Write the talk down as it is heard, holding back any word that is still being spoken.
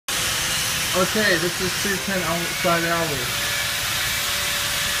Okay, this is 210 outside Alwi.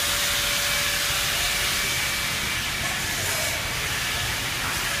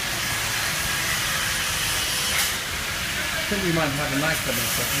 I think we might have a nightclub and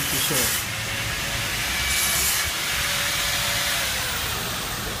stuff, I'm not too sure.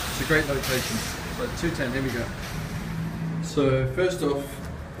 It's a great location. So 210, here we go. So first off,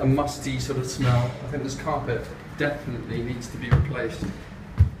 a musty sort of smell. I think this carpet definitely needs to be replaced.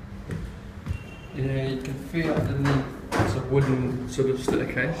 Yeah, you can feel underneath it's a wooden sort of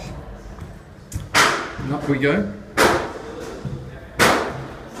staircase. And up we go.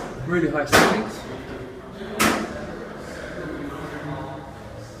 Really high ceilings.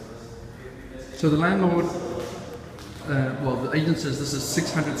 So the landlord, well, the agent says this is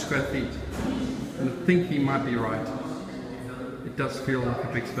 600 square feet. And I think he might be right. It does feel like a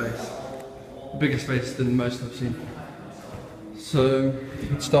big space. Bigger space than most I've seen. So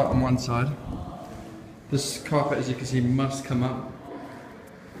let's start on one side. This carpet, as you can see, must come up.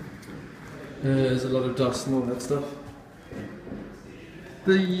 There's a lot of dust and all that stuff.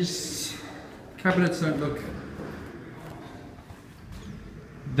 These cabinets don't look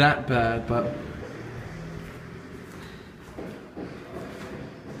that bad, but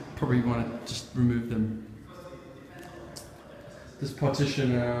probably want to just remove them. This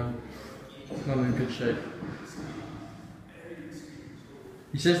partition, not in good shape.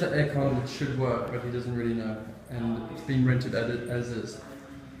 He says that aircon should work, but he doesn't really know, and it's been rented as is.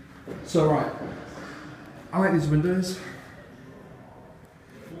 So right, I like these windows.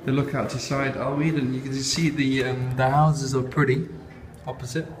 They look out to Syed, Alwi, and you can see the houses are pretty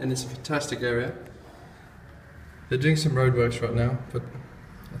opposite, and it's a fantastic area. They're doing some roadworks right now, but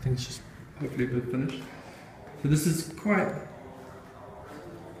I think it's just hopefully a bit finished. So this is quite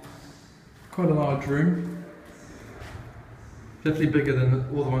a large room. Definitely bigger than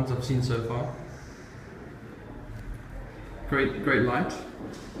all the ones I've seen so far. Great light.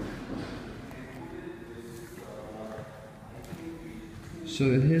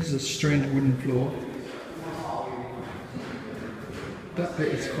 So here's a strange wooden floor. That bit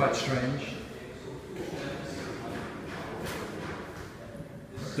is quite strange.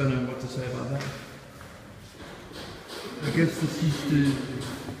 Don't know what to say about that. I guess this used to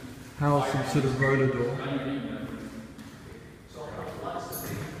house some sort of roller door.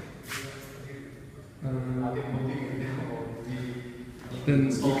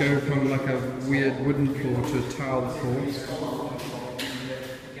 Then you go from like a weird wooden floor to a tiled floor.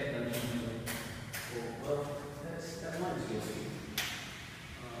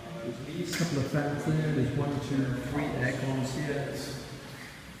 There's a couple of fans there, there's 1, 2, 3 aircons here,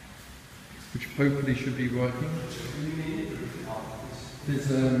 which hopefully should be working.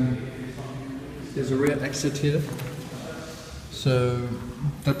 There's a rear exit here, so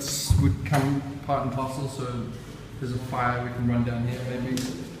that's would come part and parcel. So there's a fire, we can run down here.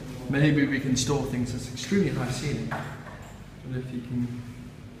 Maybe we can store things. It's extremely high ceiling. I don't know if you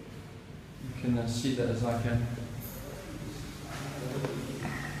can see that as I can.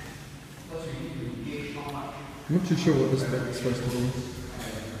 I'm not too sure what this bit is supposed to be.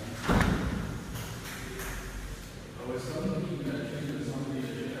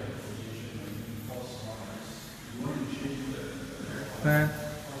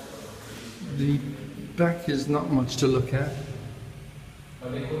 The back is not much to look at.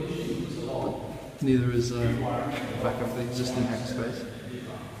 Neither is the back of the existing hack space.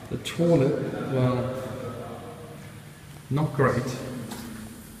 The toilet, well, not great,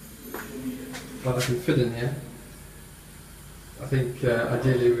 but I can fit in here. I think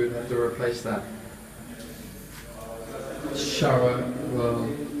ideally we would have to replace that. Shower, well,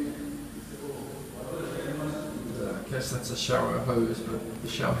 I guess that's a shower hose, but the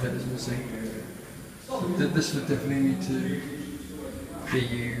shower head is missing. So this would definitely need to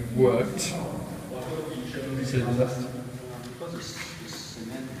be worked. See the left.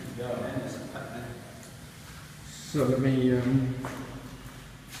 So let me.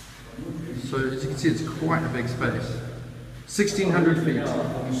 So as you can see, it's quite a big space. 1,600 feet.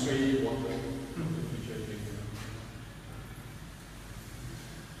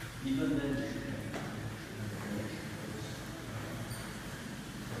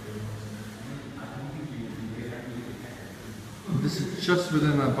 This is just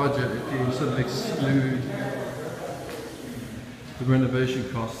within our budget if you sort of exclude the renovation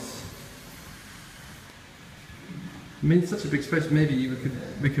costs. I mean, it's such a big space, maybe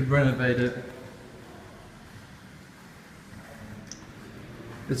we could renovate it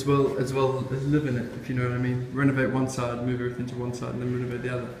as well as live in it, if you know what I mean. Renovate one side, move everything to one side, and then renovate the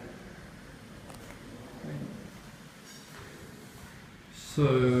other.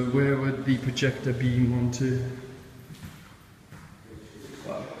 So where would the projector beam onto?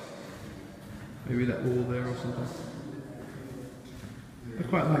 Well, maybe that wall there or something. I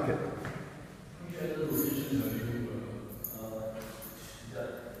quite like it.